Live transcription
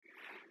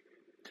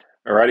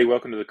Alrighty,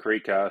 welcome to the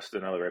Creekcast,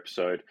 another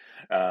episode,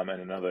 and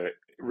another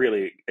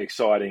really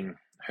exciting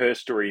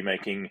HERstory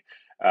making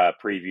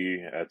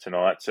preview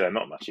tonight.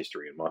 Not much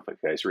history in my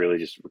case, really,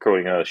 just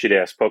recording another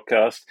shit-ass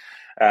podcast.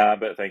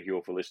 But thank you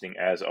all for listening.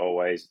 As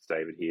always, it's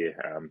David here,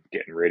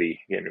 getting really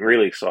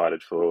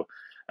excited for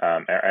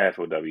our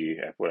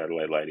AFLW, Port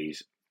Adelaide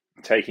Ladies,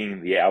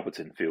 taking the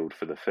Alberton field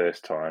for the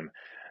first time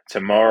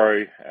tomorrow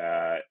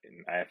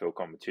in AFL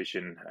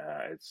competition.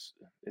 It's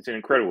an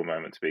incredible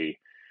moment to be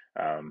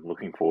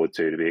looking forward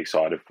to be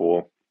excited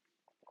for.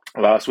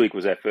 Last week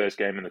was our first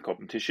game in the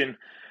competition.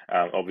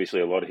 Obviously,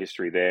 a lot of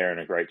history there,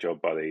 and a great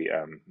job by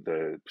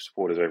the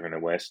supporters over in the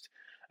West,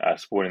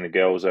 supporting the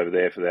girls over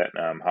there for that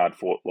hard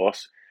fought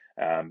loss.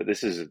 But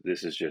this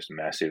is just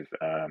massive.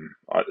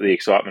 The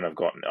excitement I've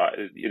gotten,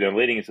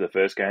 leading into the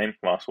first game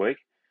last week,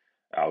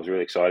 I was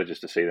really excited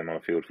just to see them on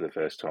the field for the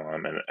first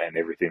time, and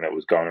everything that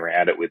was going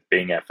around it with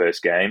being our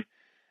first game.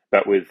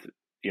 But with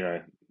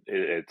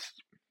it's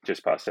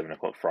just past 7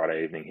 o'clock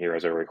Friday evening here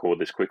as I record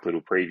this quick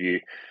little preview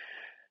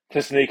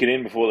to sneak it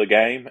in before the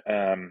game.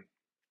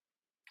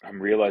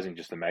 I'm realizing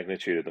just the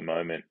magnitude of the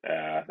moment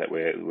that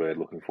we're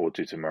looking forward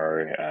to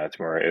tomorrow.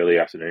 Tomorrow early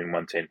afternoon,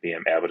 1:10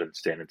 p.m. Alberton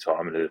Standard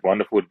Time, and it's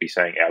wonderful to be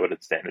saying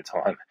Alberton Standard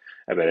Time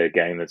about a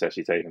game that's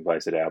actually taking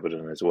place at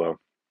Alberton as well.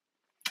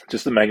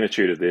 Just the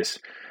magnitude of this,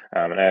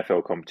 an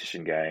AFL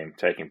competition game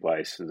taking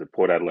place, the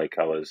Port Adelaide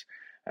colours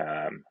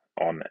on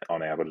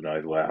Alberton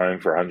Oval, our home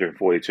for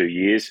 142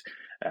 years.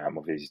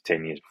 Obviously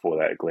 10 years before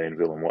that at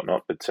Glanville and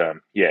whatnot. But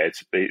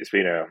it's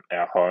been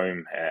our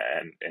home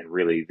and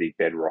really the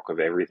bedrock of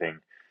everything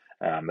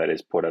that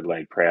is Port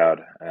Adelaide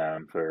proud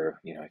for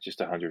just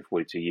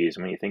 142 years.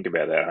 And when you think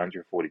about that,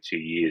 142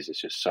 years is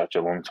just such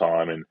a long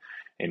time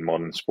in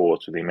modern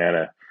sports, with the amount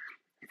of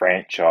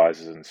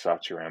franchises and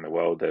such around the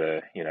world that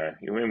are,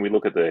 when we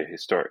look at the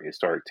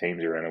historic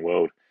teams around the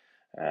world,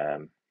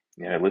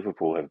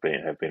 Liverpool have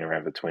been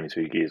around for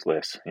 22 years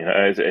less.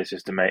 It's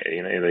just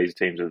amazing. These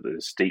teams are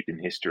steeped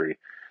in history.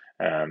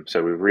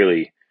 So we've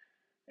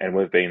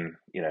been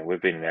in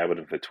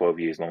Alberton for 12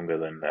 years longer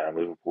than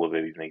Liverpool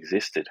have even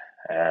existed.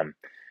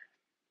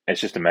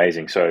 It's just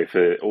amazing. So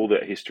for all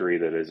that history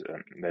that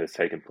has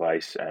taken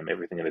place,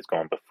 everything that has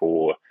gone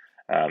before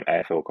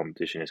AFL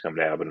competition is coming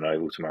to Alberton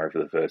Oval tomorrow for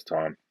the first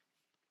time.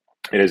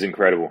 It is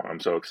incredible. I'm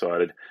so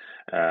excited.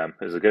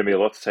 There's going to be a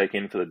lot to take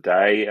in for the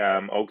day.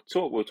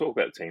 We'll talk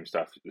about the team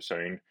stuff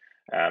soon,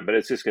 but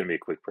it's just going to be a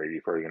quick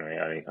preview. Probably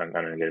I'm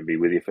only going to be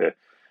with you for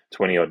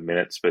 20 odd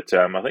minutes. But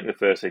I think the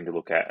first thing to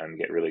look at and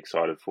get really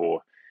excited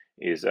for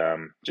is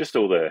just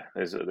all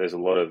there's a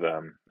lot of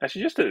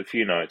actually just a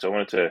few notes. I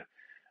wanted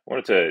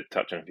to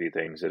touch on a few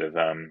things that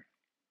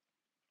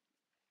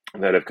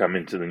have come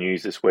into the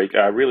news this week.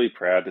 Really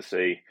proud to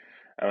see.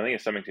 I think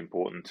it's something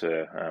important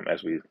to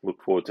as we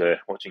look forward to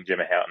watching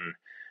Gemma Houghton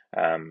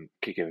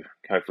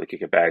hopefully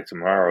kick a bag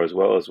tomorrow, as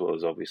well as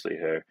obviously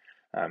her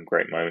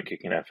great moment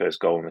kicking our first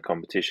goal in the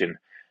competition.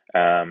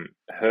 Her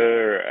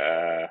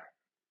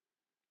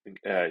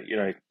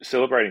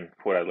celebrating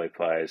Port Adelaide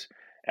players'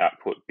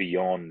 output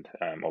beyond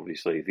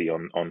obviously the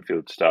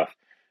on-field stuff.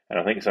 And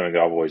I think something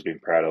I've always been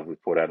proud of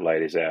with Port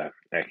Adelaide is our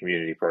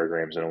community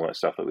programs and all that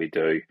stuff that we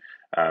do.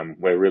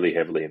 We're really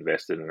heavily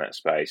invested in that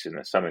space, and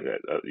it's something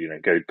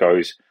that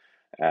goes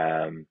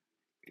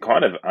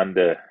kind of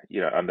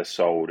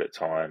undersold at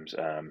times.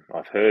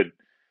 I've heard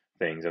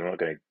things. I'm not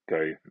going to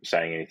go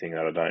saying anything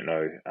that I don't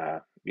know.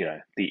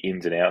 The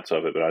ins and outs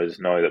of it, but I just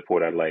know that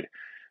Port Adelaide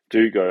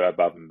do go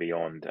above and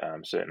beyond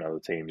certain other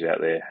teams out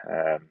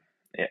there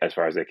as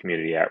far as their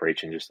community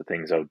outreach and just the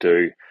things they'll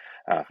do.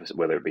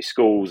 Whether it be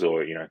schools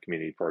or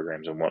community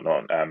programs and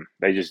whatnot,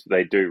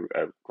 they do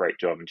a great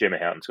job. And Gemma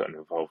Houghton's gotten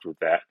involved with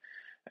that,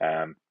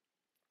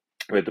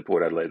 with the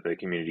Port Adelaide the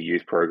community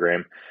youth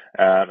program,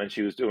 and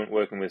she was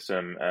working with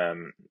some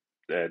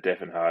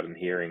deaf and hard and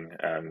hearing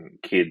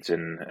kids,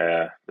 and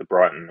the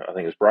Brighton, I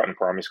think it was Brighton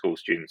Primary School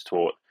students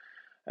taught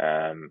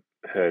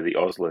her the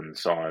Auslan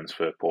signs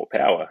for Port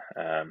Power,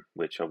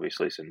 which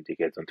obviously some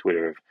dickheads on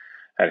Twitter have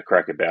had a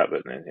crack about,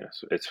 but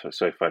it's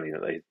so funny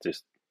that they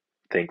just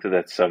think that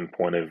that's some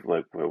point of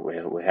like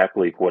we're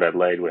happily Port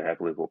Adelaide, we're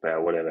happily Port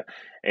Power, whatever.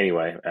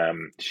 Anyway,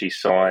 she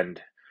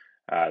signed.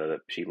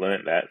 She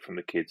learnt that from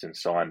the kids and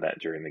signed that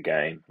during the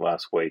game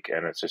last week,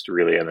 and it's just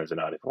really. And there's an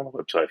article on the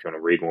website if you want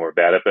to read more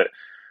about it. But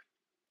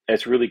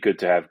it's really good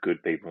to have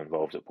good people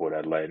involved at Port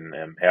Adelaide,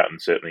 and Houghton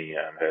certainly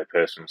her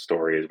personal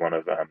story is one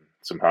of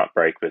some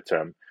heartbreak, but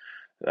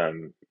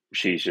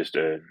she's just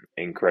an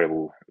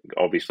incredible.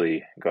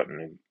 Obviously,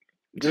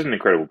 just an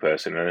incredible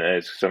person, and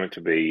it's something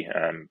to be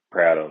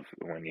proud of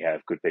when you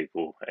have good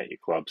people at your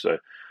club. So,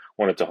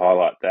 wanted to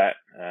highlight that.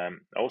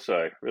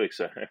 Also, really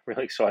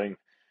exciting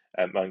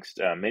amongst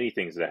many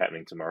things that are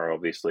happening tomorrow.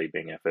 Obviously,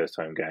 being our first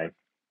home game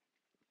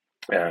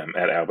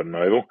at Alberton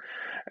Oval,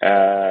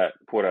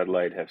 Port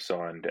Adelaide have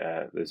signed.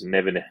 There's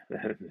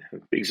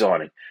big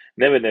signing.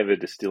 Never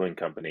Distilling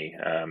Company,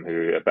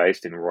 who are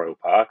based in Royal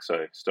Park,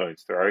 so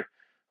stone's throw.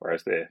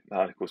 Whereas their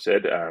article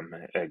said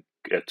a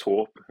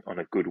torp on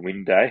a good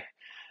wind day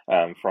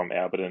from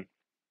Alberton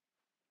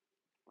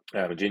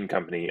a gin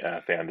company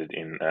founded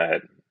in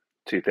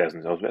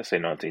 2000. I was about to say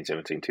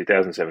 1917,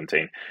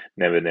 2017.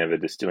 Never Never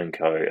Distilling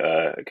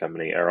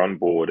Company are on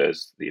board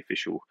as the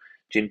official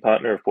gin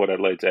partner of Port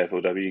Adelaide's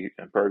AFLW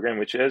program,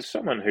 which has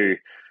someone who,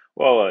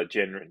 while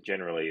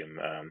generally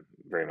am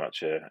very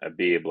much a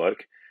beer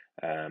bloke,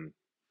 um,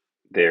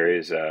 there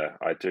is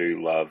I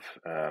do love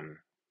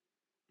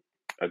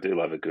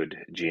a good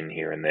gin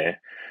here and there,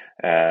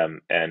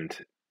 and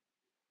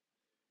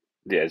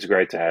yeah, it's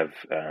great to have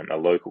a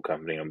local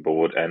company on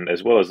board, and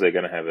as well as they're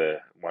going to have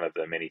one of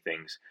the many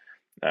things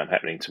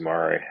happening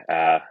tomorrow.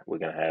 We're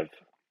going to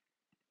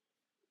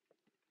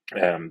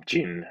have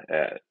gin,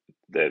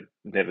 the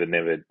Never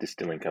Never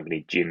Distilling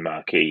Company gin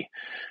marquee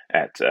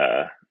at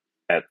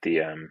at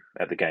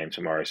the game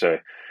tomorrow. So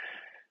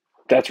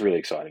that's really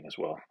exciting as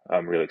well.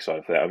 I'm really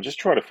excited for that. I'm just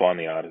trying to find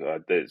the article.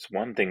 There's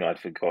one thing I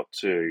forgot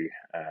to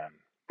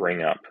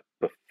bring up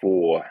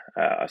before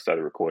I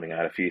started recording. I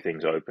had a few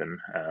things open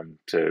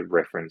to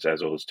reference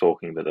as I was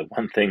talking, but the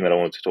one thing that I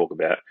wanted to talk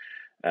about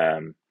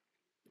um,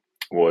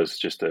 was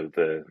just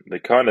the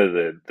kind of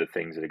the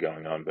things that are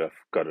going on. But I've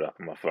got it up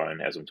on my phone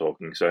as I'm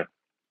talking. So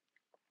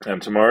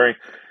tomorrow,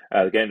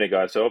 the game day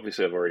guide. So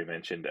obviously, I've already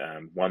mentioned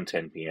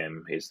 1:10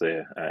 p.m. is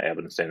the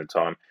Alberton Standard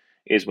Time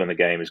is when the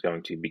game is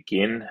going to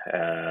begin.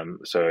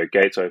 So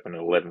gates open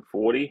at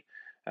 11:40.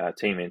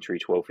 Team entry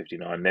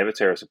 12:59. Never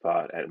tear us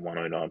apart at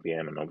 1:09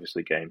 p.m. And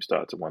obviously, game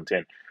starts at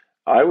 1:10.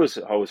 I was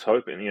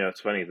hoping.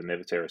 It's funny the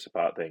never tear us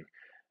apart thing.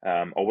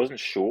 I wasn't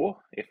sure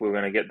if we were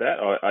going to get that.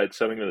 I had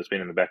something that's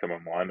been in the back of my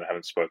mind. I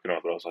haven't spoken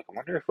of, but I was like, I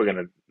wonder if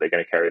they're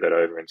going to carry that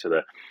over into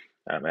the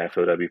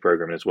AFLW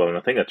program as well. And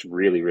I think that's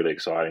really, really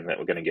exciting that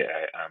we're going to get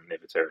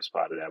Never Tear Us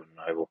Apart at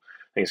Alberton Oval.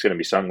 I think it's going to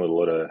be sung with a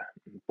lot of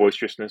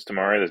boisterousness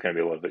tomorrow. There's going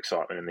to be a lot of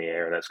excitement in the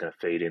air, and that's going to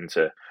feed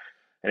into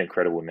an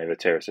incredible Never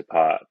Tear Us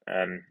Apart.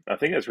 And I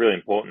think it's really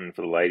important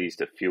for the ladies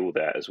to fuel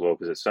that as well,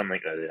 because it's something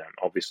that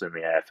obviously in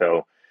the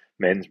AFL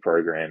men's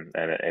program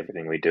and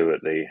everything we do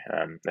at the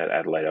at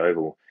Adelaide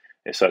Oval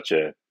is such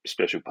a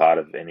special part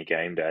of any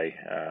game day.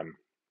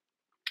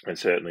 And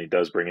certainly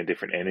does bring a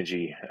different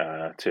energy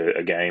to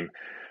a game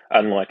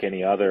unlike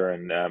any other.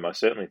 And I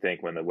certainly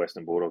think when the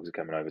Western Bulldogs are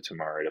coming over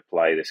tomorrow to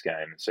play this game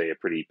and see a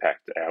pretty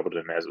packed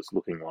Alberton as it's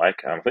looking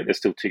like, I think there's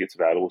still tickets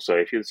available. So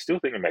if you're still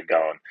thinking about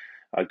going,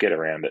 I'd get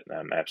around it,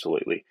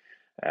 absolutely.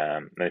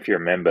 And if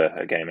you're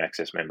a Game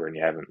Access member, and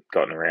you haven't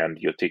gotten around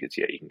your tickets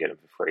yet, you can get them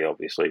for free,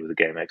 obviously, with a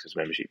Game Access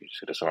membership. You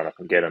just got to sign up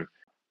and get them.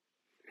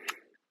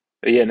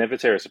 But yeah, never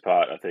tear us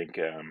apart. I think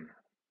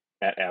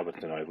at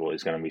Alberton Oval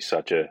is going to be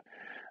such a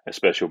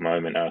special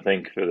moment. And I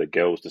think for the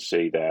girls to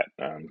see that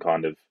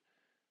kind of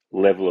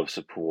level of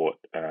support,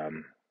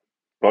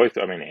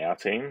 our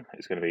team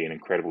is going to be an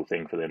incredible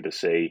thing for them to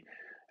see.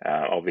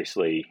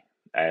 Obviously,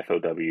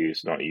 AFLW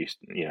is not used,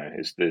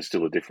 there's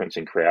still a difference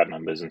in crowd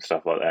numbers and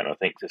stuff like that. And I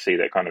think to see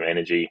that kind of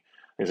energy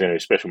is going to be a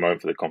special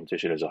moment for the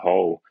competition as a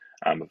whole.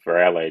 But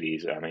for our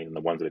ladies, even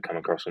the ones that have come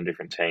across from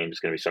different teams, it's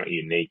going to be something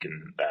unique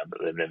and that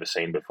they've never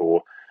seen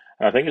before.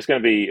 And I think it'll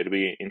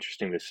be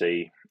interesting to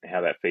see how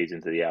that feeds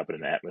into the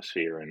Alberton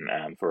atmosphere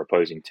and for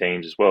opposing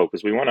teams as well,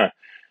 because we want to.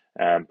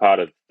 Part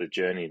of the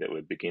journey that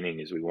we're beginning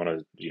is we want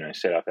to,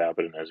 set up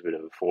Alberton as a bit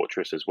of a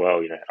fortress as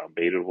well.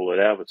 Unbeatable at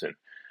Alberton.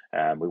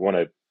 We want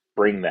to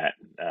bring that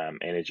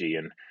energy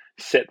and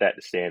set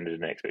that standard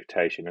and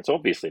expectation. It's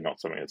obviously not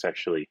something that's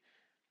actually,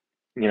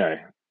 you know,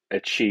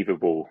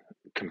 achievable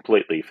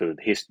completely for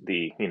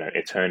the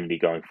eternity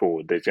going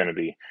forward. There's going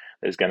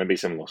to be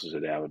some losses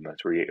at Alberton.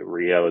 That's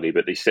reality.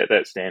 But they set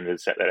that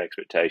standard, set that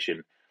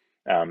expectation.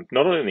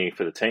 Not only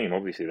for the team,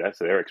 obviously that's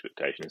their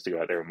expectation is to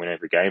go out there and win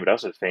every game, but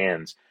us as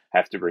fans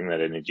have to bring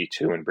that energy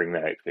too and bring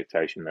that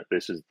expectation that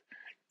this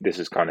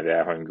is kind of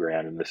our home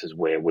ground and this is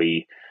where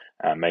we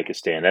make a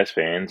stand as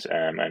fans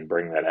and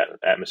bring that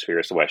atmosphere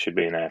as the way it should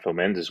be in AFL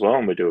men's as well.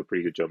 And we do a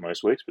pretty good job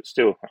most weeks, but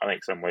still, I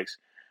think some weeks,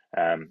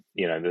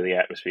 the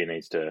atmosphere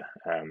needs to,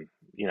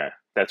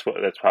 that's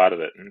part of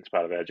it, and it's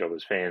part of our job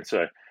as fans.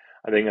 So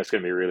I think that's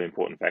going to be a really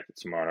important factor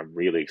tomorrow. And I'm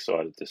really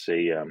excited to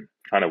see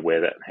kind of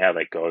how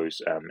that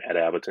goes at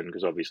Alberton,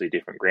 because obviously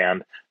different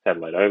ground,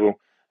 Adelaide Oval,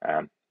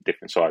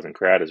 different size and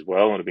crowd as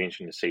well. And it'll be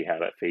interesting to see how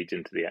that feeds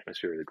into the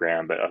atmosphere of the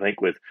ground. But I think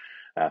with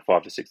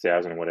 5,000 to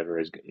 6,000 and whatever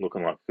is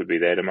looking like it could be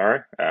there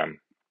tomorrow,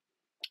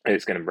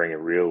 it's going to bring a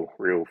real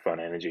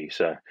fun energy.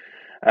 So,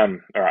 all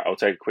right, I'll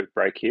take a quick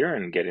break here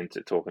and get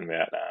into talking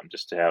about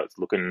just how it's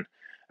looking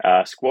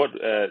squad,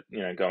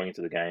 going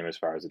into the game as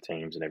far as the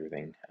teams and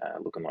everything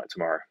looking like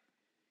tomorrow.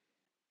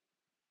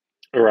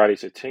 Alrighty,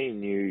 so team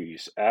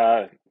news.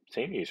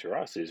 Team news for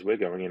us is we're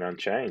going in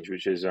unchanged,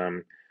 which is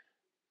a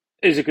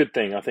good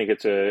thing. I think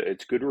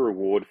it's good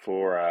reward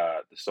for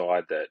the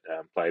side that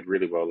played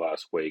really well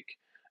last week.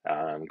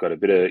 Got a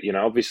bit of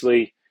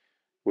obviously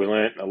we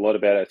learnt a lot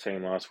about our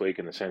team last week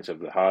in the sense of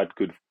the hard,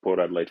 good Port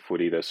Adelaide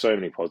footy. There's so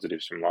many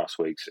positives from last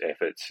week's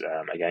efforts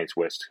against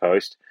West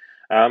Coast.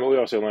 But we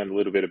also learned a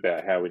little bit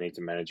about how we need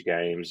to manage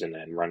games and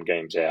run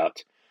games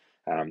out.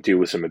 Deal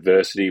with some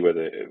adversity,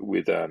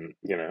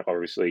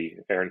 obviously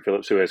Erin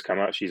Phillips, who has come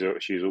up. She's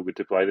all good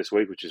to play this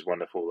week, which is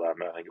wonderful. I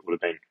think it would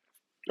have been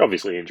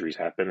obviously injuries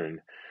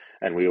happen,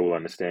 and we all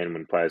understand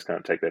when players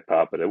can't take their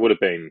part. But it would have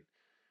been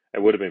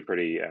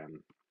pretty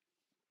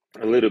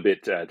a little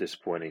bit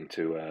disappointing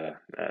to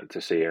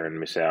see Erin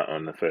miss out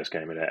on the first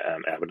game at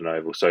Alberton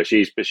Oval. So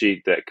she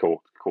that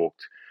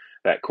corked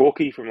that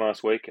corky from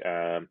last week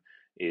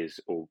is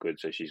all good.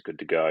 So she's good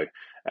to go.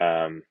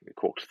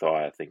 Corked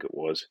thigh, I think it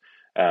was.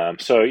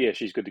 So yeah,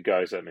 she's good to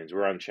go. So that means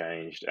we're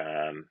unchanged.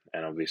 And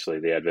obviously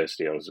the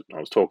adversity I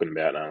was talking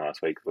about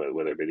last week,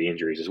 whether it be the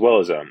injuries as well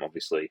as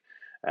obviously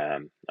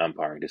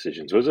umpiring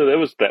decisions, there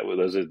was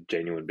a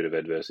genuine bit of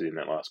adversity in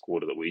that last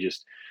quarter that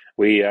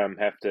we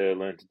have to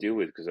learn to deal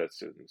with, because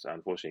it's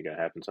unfortunately going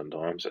to happen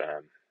sometimes.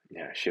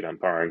 Yeah, shit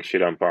umpiring.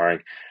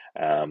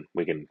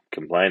 We can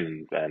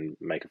complain and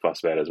make a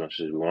fuss about it as much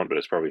as we want, but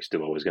it's probably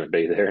still always going to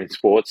be there in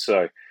sports.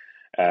 So,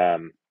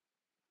 um,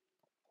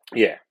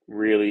 yeah,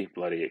 really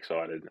bloody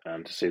excited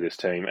to see this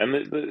team, and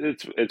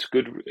it's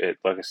good.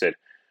 Like I said,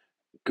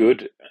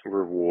 good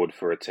reward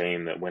for a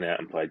team that went out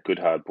and played good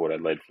hard Port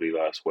Adelaide footy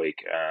last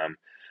week.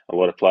 A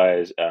lot of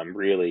players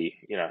really,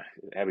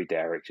 Abby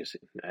Darrick, just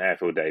an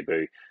AFL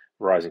debut,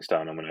 rising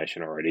star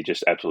nomination already,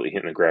 just absolutely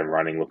hitting the ground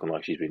running, looking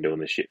like she's been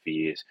doing this shit for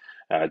years.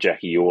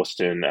 Jackie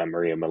Austin,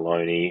 Maria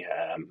Maloney,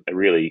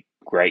 really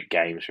great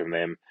games from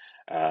them.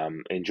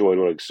 Enjoyed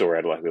what I saw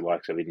out of the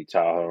likes of Indy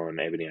Tahoe and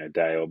Ebony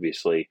O'Day,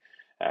 obviously.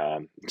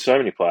 So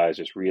many players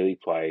just really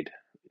played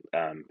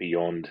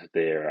beyond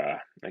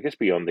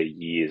beyond their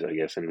years,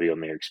 and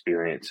beyond their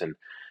experience,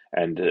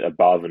 and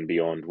above and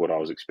beyond what I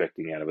was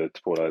expecting out of a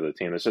Port Adelaide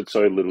team. They had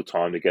so little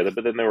time together,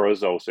 but then there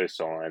was also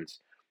signs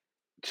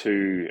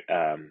to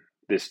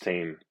this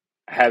team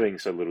having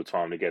so little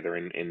time together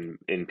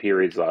in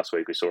periods last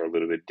week. We saw a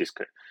little bit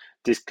of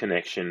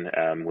disconnection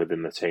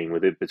within the team,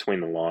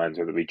 between the lines,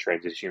 whether it be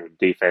transition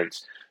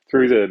defense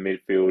through the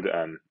midfield.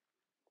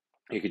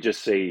 You could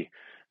just see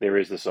there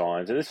is the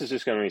signs, and this is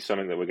just going to be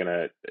something that we're going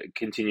to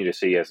continue to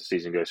see as the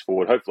season goes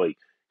forward. Hopefully,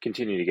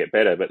 continue to get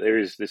better. But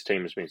this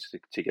team has been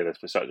together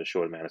for such a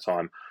short amount of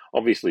time.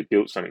 Obviously,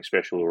 built something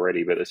special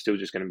already, but there's still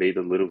just going to be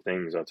the little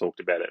things. I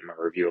talked about it in my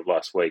review of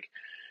last week.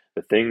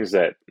 The things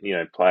that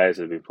players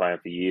that have been playing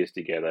for years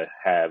together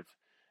have,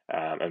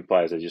 and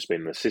players that have just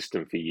been in the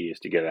system for years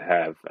together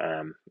have.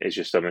 It's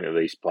just something that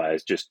these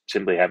players just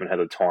simply haven't had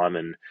the time.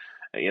 And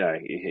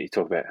you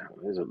talk about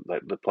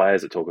the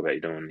players that talk about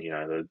doing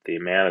the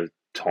amount of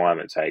time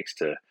it takes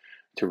to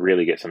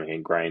really get something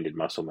ingrained in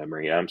muscle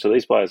memory. So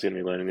these players are going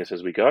to be learning this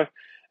as we go.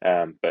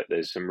 But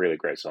there's some really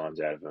great signs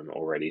out of them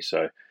already.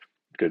 So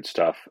good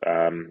stuff.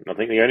 I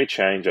think the only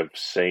change I've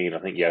seen, I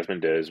think Yasmin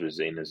Durs was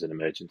in as an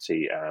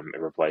emergency,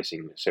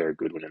 replacing Sarah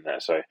Goodwin in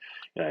that. So,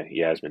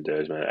 Yasmin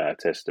Durs,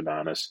 Tess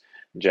Demanis,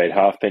 Jade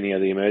Halfpenny are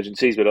the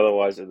emergencies, but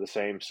otherwise they're the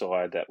same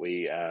side that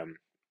we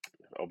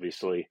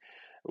obviously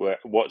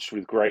watched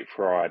with great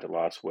pride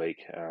last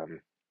week.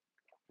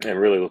 And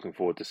really looking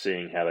forward to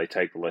seeing how they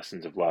take the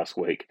lessons of last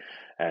week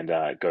and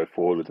go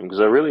forward with them,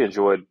 because I really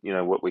enjoyed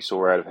what we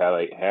saw out of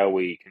how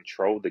we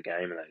controlled the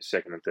game in those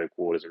second and third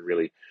quarters and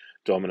really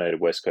dominated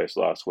West Coast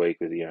last week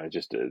with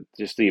just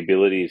the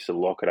ability to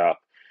lock it up.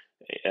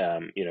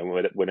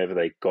 Whenever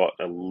they got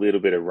a little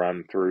bit of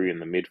run through in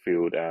the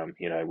midfield,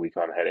 we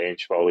kind of had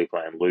Ange Foley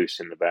playing loose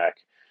in the back,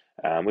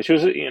 which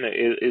was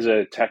is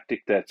a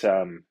tactic that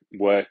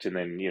worked. And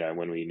then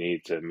when we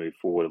needed to move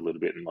forward a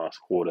little bit in the last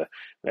quarter,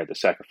 we had to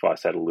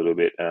sacrifice that a little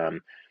bit.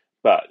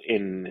 But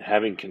in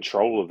having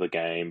control of the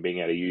game, being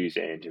able to use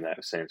Ange in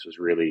that sense was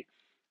really,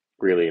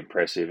 really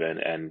impressive,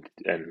 and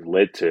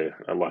led to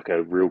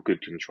a real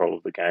good control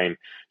of the game.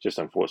 Just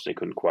unfortunately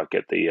couldn't quite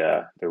get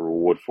the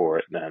reward for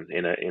it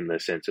in the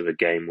sense of a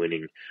game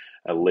winning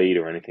a lead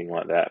or anything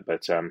like that.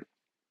 But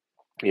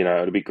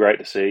it'll be great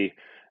to see.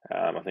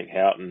 I think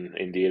Houghton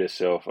endeared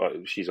herself.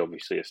 She's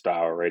obviously a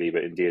star already,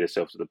 but endeared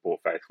herself to the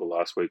Port Faithful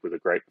last week with a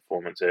great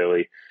performance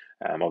early.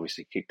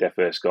 Obviously kicked their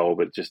first goal,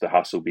 but just the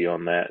hustle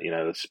beyond that,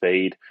 the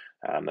speed,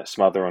 that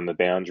smother on the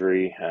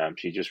boundary.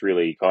 She just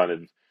really kind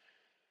of,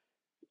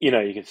 you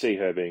can see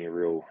her being a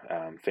real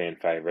fan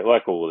favourite,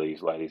 like all of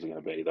these ladies are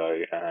going to be, though.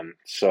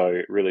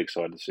 So really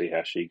excited to see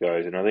how she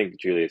goes. And I think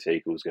Julia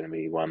Teakle is going to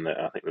be one that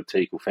I think the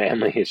Teakle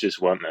family is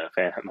just one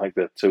that like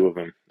the two of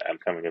them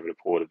coming over to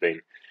Port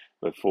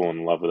we've fallen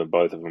in love with them,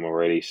 both of them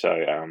already. So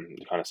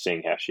kind of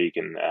seeing how she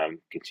can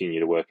continue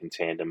to work in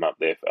tandem up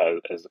there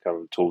as the kind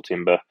of tall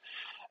timber.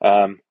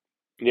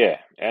 Yeah,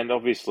 and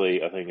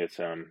obviously I think it's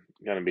going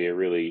to be a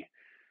really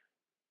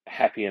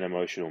happy and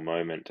emotional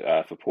moment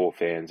for Port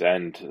fans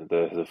and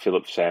the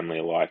Phillips family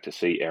alike to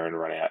see Erin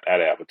run out at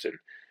Alberton,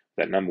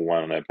 that number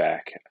one on her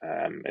back.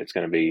 I think it's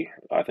going to be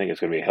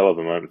a hell of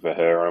a moment for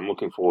her. I'm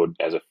looking forward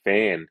as a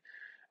fan,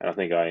 and I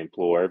think I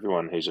implore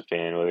everyone who's a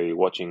fan, whether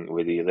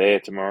you're there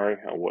tomorrow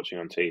or watching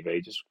on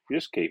TV,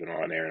 just keep an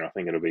eye on Erin. I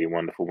think it'll be a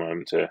wonderful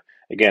moment to.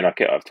 Again,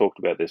 I've talked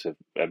about this a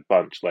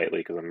bunch lately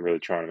because I'm really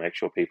trying to make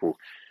sure people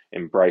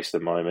embrace the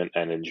moment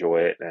and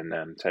enjoy it,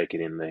 and take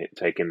in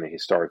the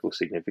historical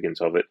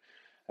significance of it.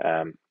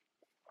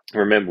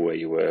 Remember where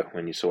you were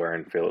when you saw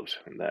Erin Phillips,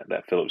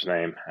 that Phillips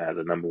name,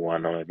 the number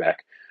one on her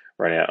back,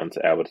 run out onto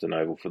Alberton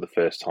Oval for the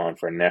first time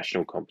for a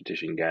national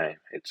competition game.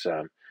 It's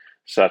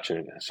such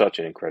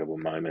an incredible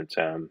moment,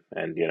 and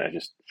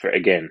just for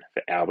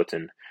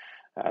Alberton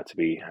to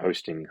be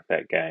hosting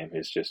that game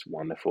is just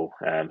wonderful.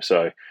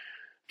 So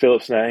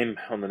Philip's name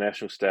on the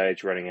national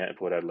stage, running out in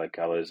Port Adelaide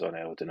colours on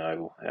Alberton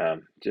Oval,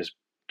 just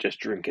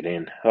drink it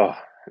in. Oh,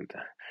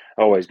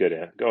 always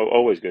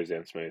goes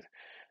down smooth.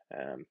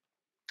 Um,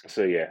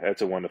 so yeah,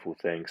 that's a wonderful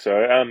thing.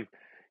 So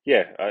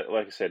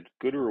like I said,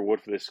 good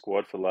reward for this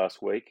squad for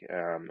last week.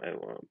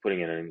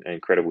 Putting in an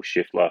incredible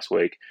shift last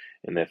week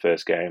in their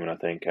first game, and I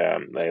think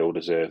they all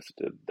deserved.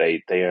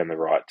 They earn the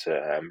right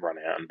to run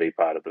out and be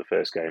part of the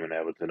first game in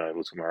Alberton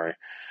Oval tomorrow.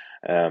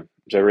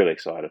 So really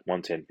excited.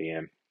 1:10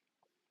 p.m.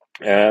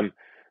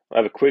 I'll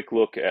have a quick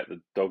look at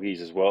the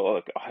doggies as well.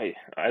 Look,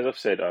 as I've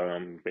said,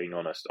 I'm being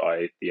honest.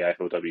 The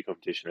AFLW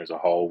competition as a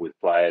whole, with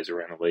players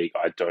around the league,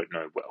 I don't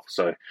know well,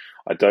 so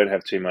I don't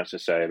have too much to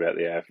say about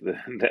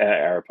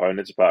our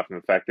opponents, apart from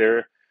the fact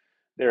they're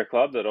a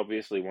club that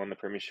obviously won the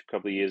premiership a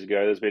couple of years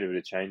ago. There's been a bit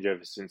of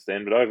changeover since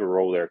then, but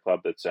overall, they're a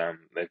club that's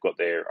they've got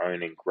their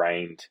own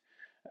ingrained,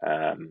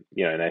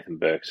 Nathan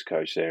Burke's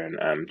coach there,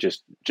 and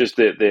just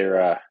that they're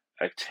a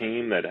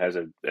team that has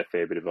a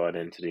fair bit of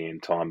identity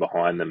and time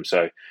behind them.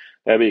 So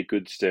that'll be a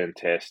good stern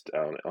test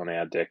on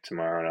our deck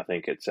tomorrow, and I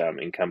think it's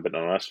incumbent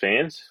on us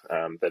fans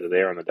that are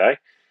there on the day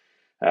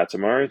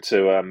tomorrow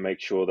to make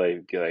sure they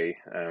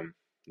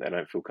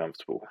don't feel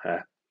comfortable.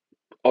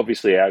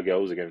 Obviously, our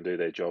girls are going to do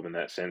their job in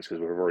that sense,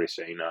 because we've already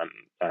seen our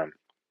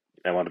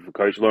wonderful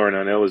coach Lauren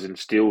Arnell has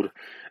instilled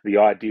the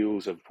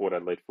ideals of Port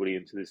Adelaide footy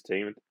into this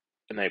team,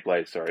 and they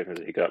played. Sorry, there's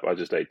a hiccup. I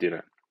just ate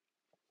dinner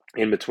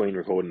in between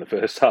recording the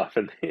first half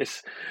and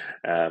this.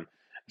 A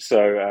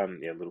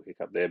little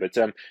hiccup there, but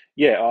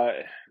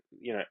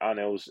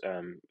Arnell's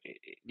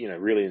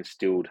really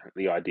instilled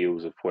the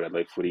ideals of Port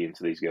Adelaide footy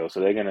into these girls, so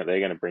they're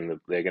gonna bring the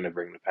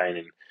pain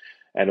in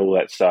and all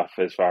that stuff,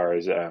 as far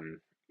as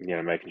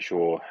making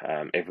sure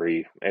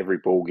every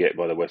ball get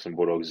by the Western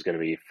Bulldogs is going to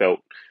be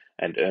felt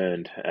and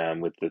earned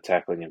with the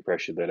tackling and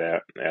pressure that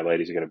our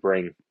ladies are going to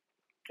bring.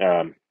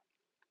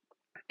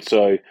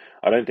 So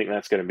I don't think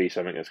that's going to be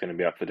something that's going to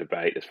be up for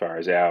debate, as far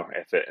as our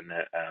effort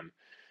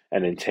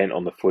and intent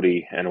on the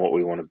footy and what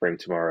we want to bring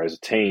tomorrow as a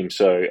team.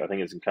 So I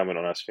think it's incumbent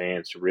on us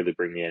fans to really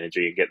bring the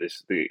energy and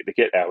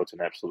get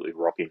Alberton absolutely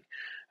rocking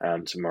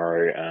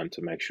tomorrow,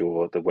 to make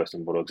sure the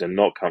Western Bulldogs are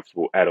not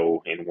comfortable at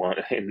all in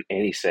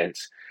any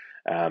sense,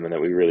 and that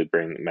we really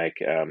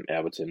make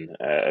Alberton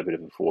a bit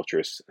of a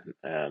fortress.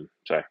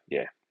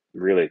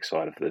 Really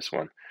excited for this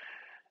one.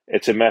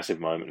 It's a massive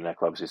moment in our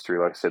club's history.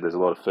 Like I said, there's a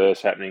lot of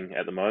firsts happening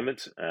at the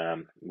moment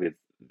with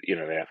the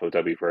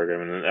AFLW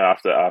program, and then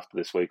after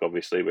this week,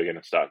 obviously, we're going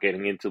to start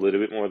getting into a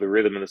little bit more of the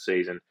rhythm of the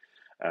season,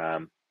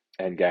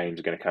 and games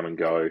are going to come and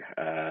go.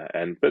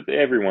 But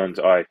everyone's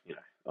I've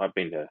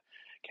been to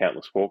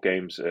countless sport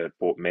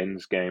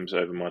men's games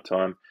over my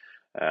time,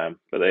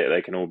 but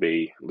they can all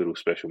be little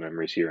special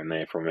memories here and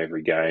there from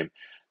every game.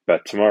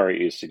 But tomorrow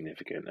is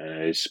significant, and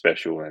it is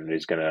special, and it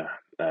is going to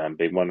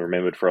be one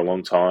remembered for a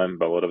long time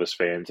by a lot of us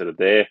fans that are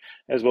there,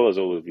 as well as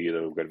all of you that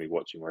are going to be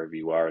watching wherever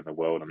you are in the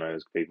world. I know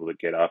there's people that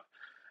get up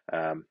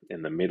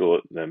in the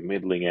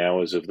middling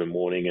hours of the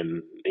morning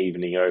and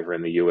evening over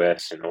in the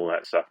US and all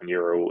that stuff, and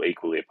you're all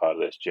equally a part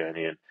of this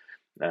journey,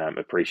 and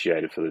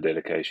appreciated for the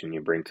dedication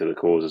you bring to the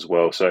cause as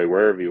well. So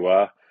wherever you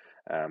are,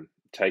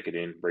 take it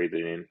in, breathe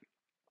it in,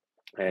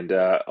 and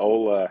I'm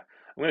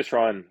going to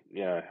try and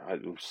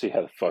I'll see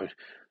how the phone.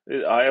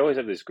 I always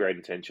have this great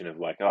intention of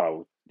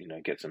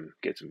get some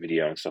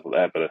video and stuff like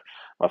that, but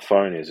my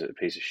phone is a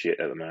piece of shit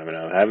at the moment.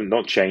 I'm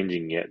not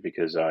changing yet,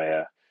 because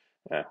we're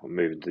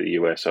moving to the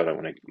US, so I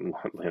don't want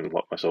to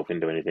lock myself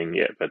into anything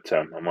yet. But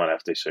I might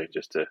have to soon,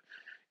 just to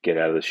get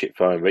out of the shit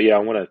phone. But yeah, I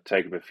want to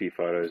take a few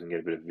photos and get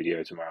a bit of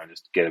video tomorrow, and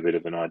just get a bit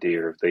of an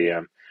idea of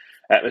the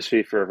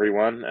atmosphere for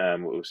everyone.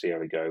 We'll see how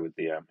we go with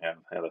the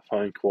how the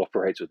phone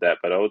cooperates with that.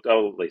 But I'll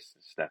at least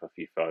snap a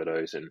few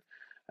photos and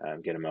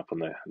get them up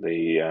on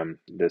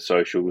the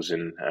socials,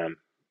 and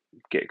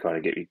give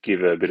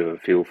a bit of a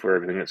feel for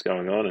everything that's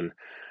going on, and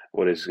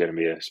what is going to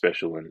be a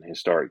special and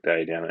historic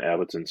day down at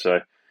Alberton. So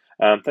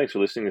thanks for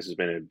listening. This has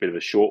been a bit of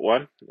a short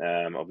one.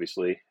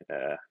 Obviously,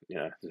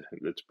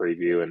 it's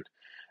preview, and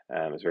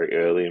it's very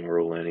early and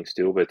we're all learning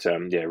still, but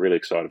really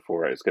excited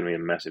for it. It's going to be a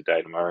massive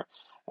day tomorrow.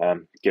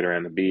 Get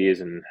around the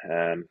beers and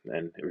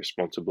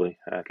responsibly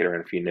get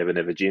around a few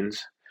Never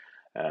gins.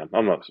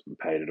 I'm not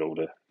paid at all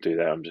to do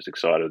that. I'm just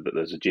excited that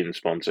there's a gin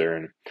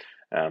sponsor,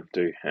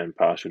 and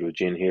partial to a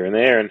gin here and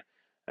there. And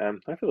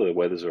hopefully the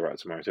weather's all right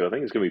tomorrow too. I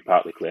think it's going to be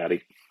partly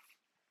cloudy,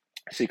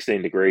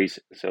 16 degrees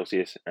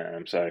Celsius.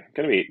 So it's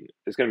going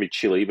to be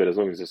chilly, but as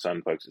long as the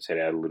sun pokes its head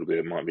out a little bit,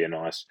 it might be a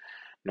nice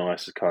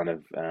kind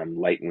of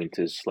late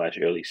winters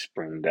 / early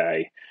spring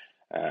day.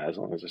 As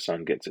long as the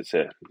sun gets its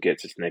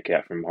neck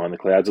out from behind the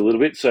clouds a little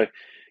bit. So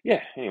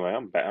yeah. Anyway,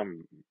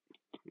 I'm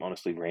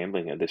honestly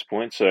rambling at this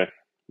point. So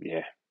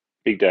yeah,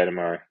 big day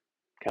tomorrow.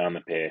 Calm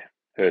the pair.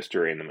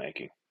 HERstory in the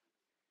making.